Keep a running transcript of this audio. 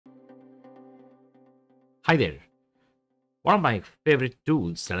Hi there. One of my favorite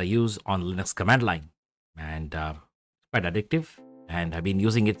tools that I use on Linux command line and quite addictive. And I've been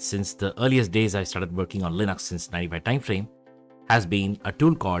using it since the earliest days I started working on Linux since 95 timeframe has been a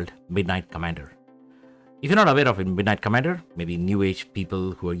tool called Midnight Commander. If you're not aware of Midnight Commander, maybe new age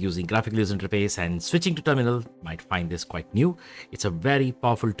people who are using graphical user interface and switching to terminal might find this quite new. It's a very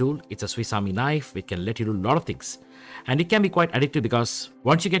powerful tool. It's a Swiss Army knife. It can let you do a lot of things. And it can be quite addictive because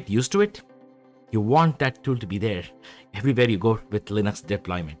once you get used to it, you want that tool to be there everywhere you go with Linux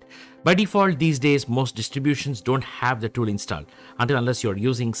deployment. By default, these days, most distributions don't have the tool installed unless you're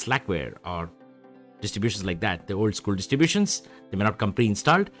using Slackware or distributions like that. The old school distributions, they may not come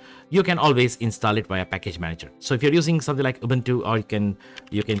pre-installed. You can always install it via package manager. So if you're using something like Ubuntu, or you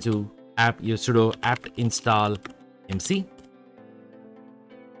can do sudo apt install mc.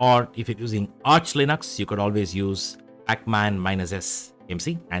 Or if you're using Arch Linux, you could always use pacman -s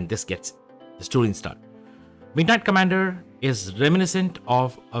mc, and this gets this tool installed. Midnight Commander is reminiscent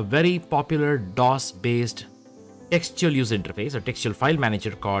of a very popular DOS-based textual user interface or textual file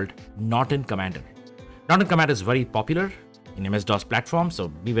manager called Norton Commander. Norton Commander is very popular in MS-DOS platforms,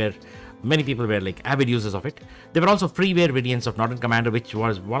 so many people were like avid users of it. There were also freeware variants of Norton Commander, which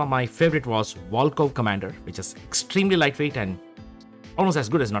was one of my favorite was Volkov Commander, which is extremely lightweight and almost as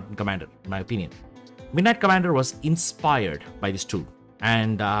good as Norton Commander, in my opinion. Midnight Commander was inspired by this tool.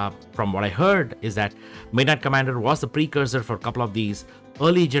 And from what I heard is that Midnight Commander was the precursor for a couple of these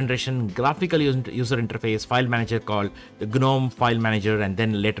early generation graphical user interface file manager called the GNOME file manager, and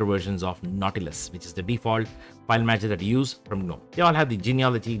then later versions of Nautilus, which is the default file manager that you use from GNOME. They all have the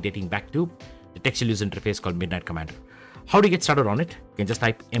genealogy dating back to the textual user interface called Midnight Commander. How do you get started on it? You can just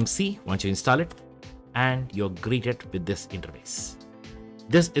type MC once you install it, and you're greeted with this interface.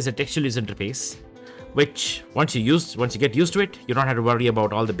 This is a textual user interface which once you get used to it, you don't have to worry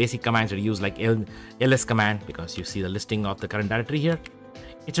about all the basic commands that you use like ls command, because you see the listing of the current directory here.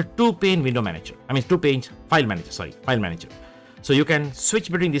 It's a two-pane file manager. So you can switch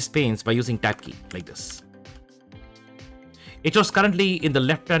between these panes by using tab key like this. It shows currently in the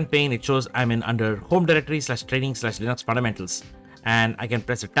left-hand pane, it shows I'm in under home directory /training/Linux fundamentals, and I can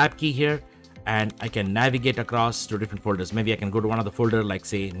press a tab key here and I can navigate across to different folders. Maybe I can go to one of the folder, like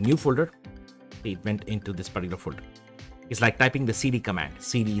say new folder. It went into this particular folder. It's like typing the cd command,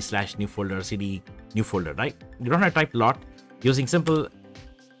 cd/new folder, cd new folder, right? You don't have to type a lot. Using simple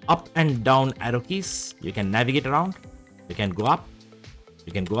up and down arrow keys, you can navigate around. You can go up,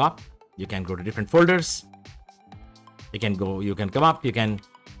 you can go to different folders. You can come up, you can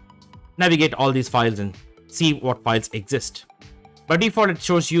navigate all these files and see what files exist. By default, it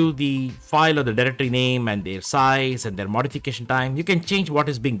shows you the file or the directory name and their size and their modification time. You can change what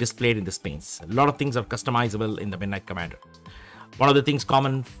is being displayed in this panes. A lot of things are customizable in the Midnight Commander. One of the things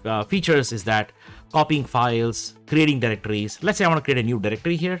common features is that copying files, creating directories. Let's say I want to create a new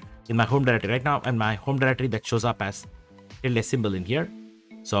directory here in my home directory right now, and my home directory that shows up as tilde symbol in here.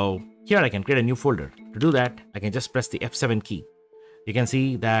 So here I can create a new folder. To do that, I can just press the F7 key. You can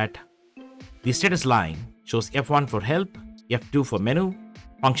see that the status line shows F1 for help, F2 for menu,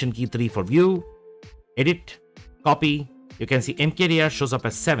 function key 3 for view, edit, copy. You can see mkdir shows up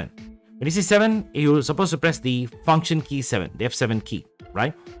as 7. When you see 7, you're supposed to press the function key 7, the F7 key,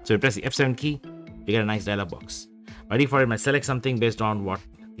 right? So you press the F7 key, you get a nice dialog box. By default, I might select something based on what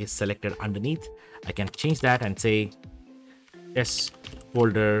is selected underneath. I can change that and say test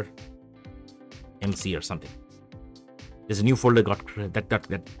folder MC or something. There's a new folder that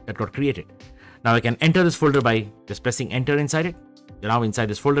got created. Now I can enter this folder by just pressing enter inside it. You're now inside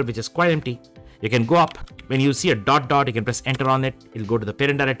this folder, which is quite empty. You can go up. When you see a dot, you can press enter on it. It'll go to the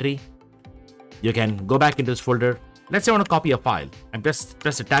parent directory. You can go back into this folder. Let's say I want to copy a file. And press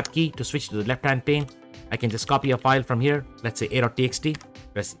the tab key to switch to the left-hand pane. I can just copy a file from here. Let's say a.txt.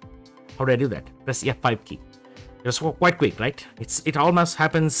 How do I do that? Press the F5 key. It's quite quick, right? It almost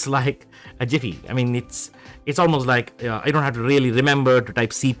happens like a jiffy. I mean, it's almost like I don't have to really remember to type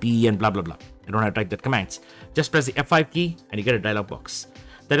cp and blah blah blah. I don't have to type that commands. Just press the F5 key and you get a dialog box.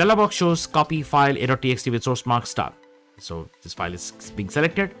 The dialog box shows copy file a.txt with source mark star. So this file is being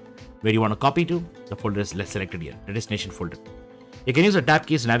selected. Where you want to copy to, the folder is selected here, the destination folder. You can use the tab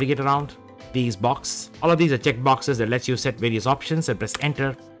keys to navigate around these boxes. All of these are check boxes that lets you set various options and press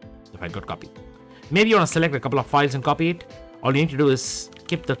enter. The file got copied. Maybe you want to select a couple of files and copy it. All you need to do is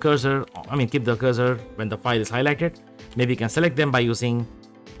keep the cursor when the file is highlighted. Maybe you can select them by using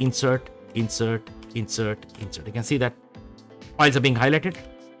insert. You can see that files are being highlighted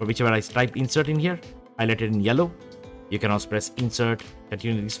for whichever I type insert in here, highlighted in yellow. You can also press insert,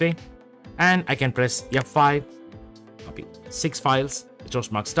 continue this way, and I can press F5, copy 6 files,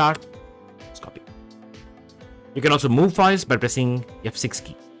 source mark start, let's copy. You can also move files by pressing F6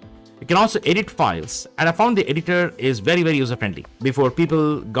 key. You can also edit files, and I found the editor is very, very user-friendly. Before,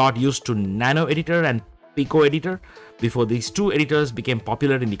 people got used to Nano Editor and Pico Editor. Before these two editors became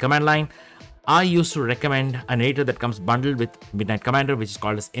popular in the command line, I used to recommend an editor that comes bundled with Midnight Commander, which is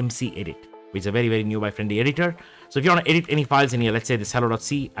called as MC Edit, which is a very, very new friendly editor. So if you want to edit any files in here, let's say this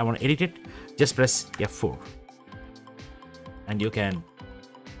hello.c, I want to edit it, just press F4. And you can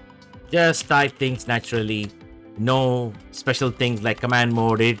just type things naturally. No special things like command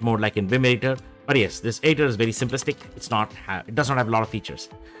mode, edit mode like in Vim editor. But yes, this editor is very simplistic. It does not have a lot of features.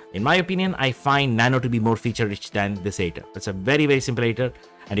 In my opinion, I find Nano to be more feature rich than this editor. It's a very, very simple editor,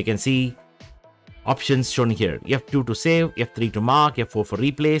 and you can see options shown here. F2 to save, F3 to mark, F4 for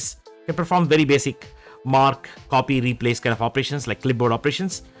replace. You can perform very basic mark, copy, replace kind of operations like clipboard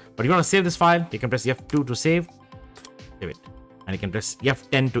operations. But if you want to save this file, you can press F2 to save it. And you can press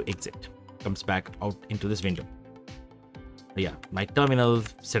F10 to exit. Comes back out into this window. Yeah, my terminal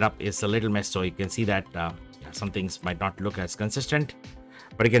setup is a little mess, so you can see that some things might not look as consistent.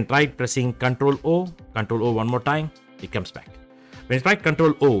 But you can try pressing Control O one more time, it comes back. When you try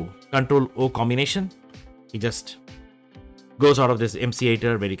Control O combination, it just goes out of this MC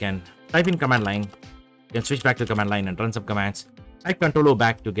editor where you can type in command line. You can switch back to command line and run some commands. Type Control O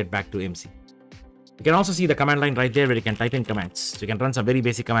back to get back to MC. You can also see the command line right there where you can type in commands. So you can run some very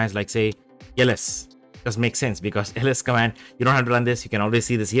basic commands like say ls. Does make sense because ls command, you don't have to run this, you can always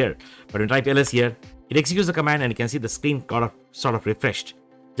see this here. But when you type ls here, it executes the command and you can see the screen got sort of refreshed.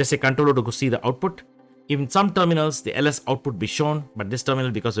 Just say Control O to go see the output. In some terminals, the ls output be shown, but this terminal,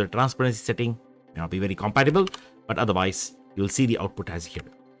 because of the transparency setting, may not be very compatible, but otherwise, you'll see the output as here.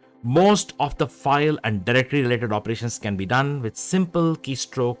 Most of the file and directory related operations can be done with simple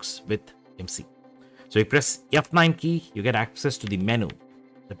keystrokes with MC. So you press F9 key, you get access to the menu,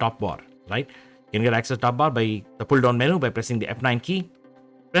 the top bar, right? You can get access to top bar by the pull down menu by pressing the F9 key.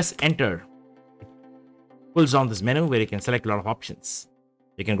 Press enter. It pulls down this menu where you can select a lot of options.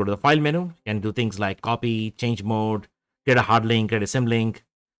 You can go to the file menu, you can do things like copy, change mode, create a hard link, create a sim link,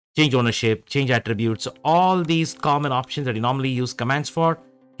 change ownership, change attributes. So all these common options that you normally use commands for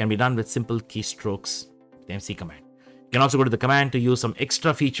can be done with simple keystrokes, the MC command. You can also go to the command to use some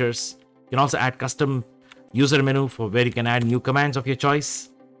extra features. You can also add custom user menu for where you can add new commands of your choice.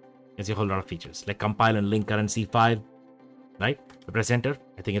 You can see a whole lot of features like compile and link current C file, right? So press enter.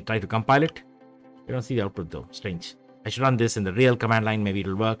 I think it tried to compile it. You don't see the output though, strange. I should run this in the real command line, maybe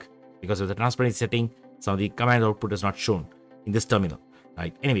it'll work. Because of the transparency setting, some of the command output is not shown in this terminal,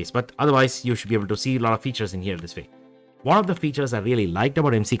 right? Anyways, but otherwise you should be able to see a lot of features in here this way. One of the features I really liked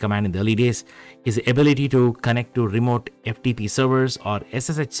about MC command in the early days is the ability to connect to remote FTP servers or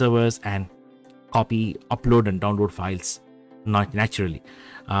SSH servers and copy, upload and download files not naturally.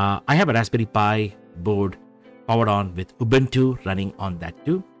 I have a Raspberry Pi board powered on with Ubuntu running on that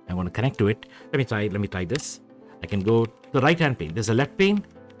too. I'm going to connect to it. Let me try this. I can go to the right hand pane. There's a left pane,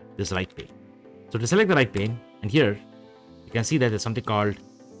 there's a right pane. So to select the right pane, and here you can see that there's something called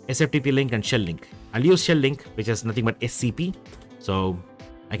SFTP link and shell link. I'll use shell link, which is nothing but SCP. So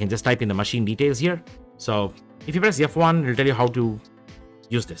I can just type in the machine details here. So if you press F1, it'll tell you how to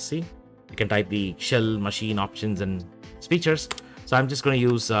use this. See, you can type the shell machine options and features. So I'm just going to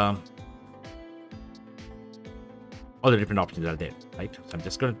use all the different options that are there, right? So I'm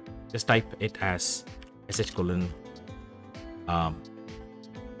just going to type it as sh colon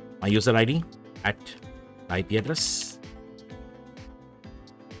my user ID at the IP address.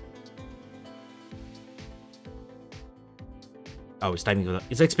 Oh,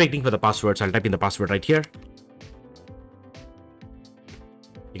 it's expecting for the password, so I'll type in the password right here.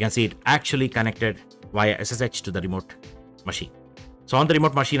 You can see it actually connected via SSH to the remote machine. So on the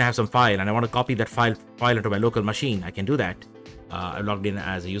remote machine, I have some file and I want to copy that file into my local machine. I can do that. I logged in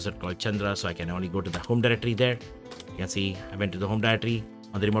as a user called Chandra, so I can only go to the home directory there. You can see I went to the home directory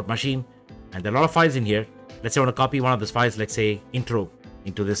on the remote machine, and there are a lot of files in here. Let's say I want to copy one of those files, let's say intro,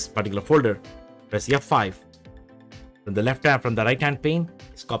 into this particular folder. Press F5. From the right hand pane,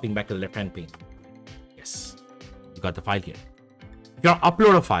 it's copying back to the left hand pane. Yes, you got the file here. If you want to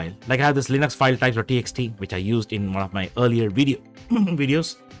upload a file, like I have this Linux file types.txt, which I used in one of my earlier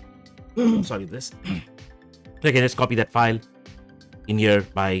videos. Sorry, this. So I can just copy that file in here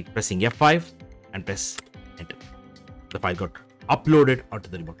by pressing F5 and press enter. The file got uploaded onto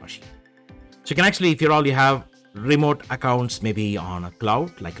the remote machine. So you can actually, if you have remote accounts, maybe on a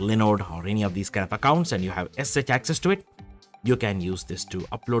cloud like Linode or any of these kind of accounts, and you have SSH access to it, you can use this to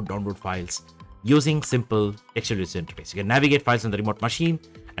upload, download files using simple textual user interface. You can navigate files on the remote machine,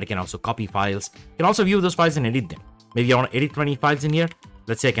 and you can also copy files. You can also view those files and edit them. Maybe I want to edit 20 files in here.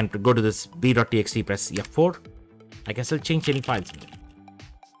 Let's say I can go to this b.txt, press F4, I can still change any files.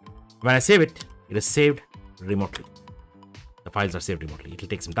 When I save it, it is saved remotely. The files are saved remotely. It will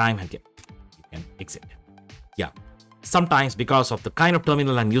take some time and you can exit. Yeah. Sometimes because of the kind of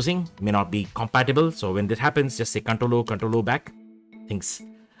terminal I'm using, may not be compatible. So when that happens, just say Control-O back. Things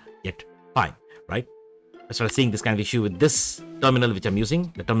get fine, right? I started seeing this kind of issue with this terminal which I'm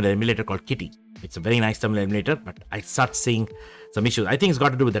using, the terminal emulator called Kitty. It's a very nice terminal emulator, but I start seeing some issues. I think it's got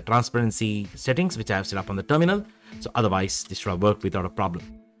to do with the transparency settings which I have set up on the terminal. So otherwise, this should have worked without a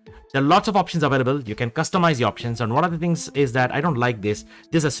problem. There are lots of options available. You can customize the options. And one of the things is that I don't like this.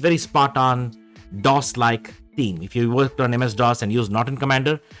 This is very Spartan DOS-like theme. If you worked on MS-DOS and use Norton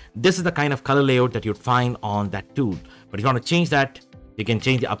Commander, this is the kind of color layout that you'd find on that tool. But if you want to change that, you can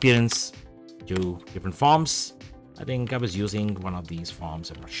change the appearance to different forms. I think I was using one of these forms.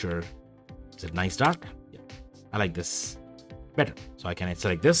 I'm not sure. Is it nice dark? Yeah. I like this better. So I can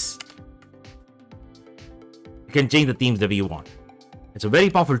select this. You can change the themes the way you want. It's a very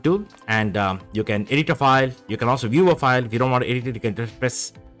powerful tool, and you can edit a file. You can also view a file. If you don't want to edit it, you can just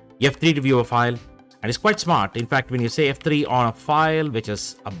press F3 to view a file. And it's quite smart. In fact, when you say F3 on a file, which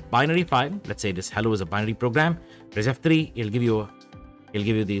is a binary file, let's say this hello is a binary program, press F3, it'll give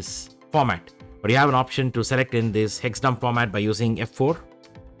you this format. But you have an option to select in this hexdump format by using F4.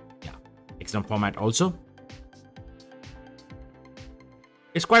 Yeah, hexdump format also.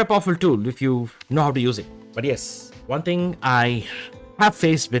 It's quite a powerful tool if you know how to use it. But yes, one thing I have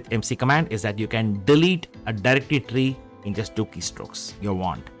faced with MC command is that you can delete a directory tree in just 2 keystrokes. Your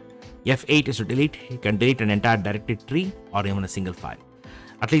wand. F8 is to delete. You can delete an entire directory tree or even a single file.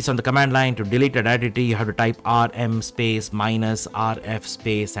 At least on the command line, to delete a directory tree, you have to type rm space minus rf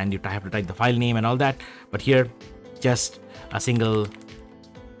space and you have to type the file name and all that. But here, just a single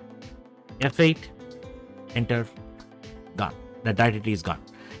F8, enter, gone. The directory tree is gone.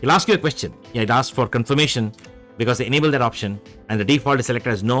 It'll ask you a question. Yeah, it asks for confirmation because they enable that option and the default is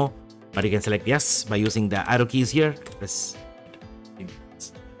selected as no, but you can select yes by using the arrow keys here. Press.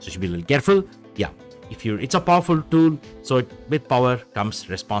 So you should be a little careful. Yeah, it's a powerful tool. So with power comes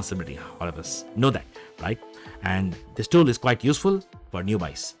responsibility. All of us know that, right? And this tool is quite useful for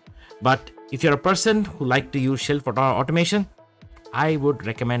newbies. But if you're a person who like to use shell for automation, I would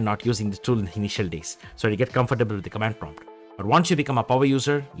recommend not using this tool in the initial days. So you get comfortable with the command prompt. But once you become a power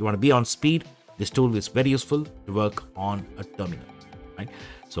user, you want to be on speed, this tool is very useful to work on a terminal, right?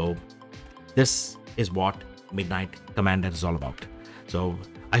 So this is what Midnight Commander is all about. So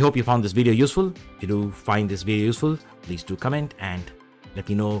I hope you found this video useful. If you do find this video useful, please do comment and let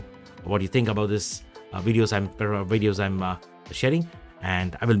me know what you think about this videos I'm sharing,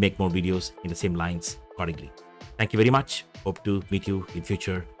 and I will make more videos in the same lines accordingly. Thank you very much. Hope to meet you in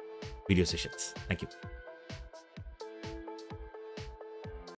future video sessions. Thank you.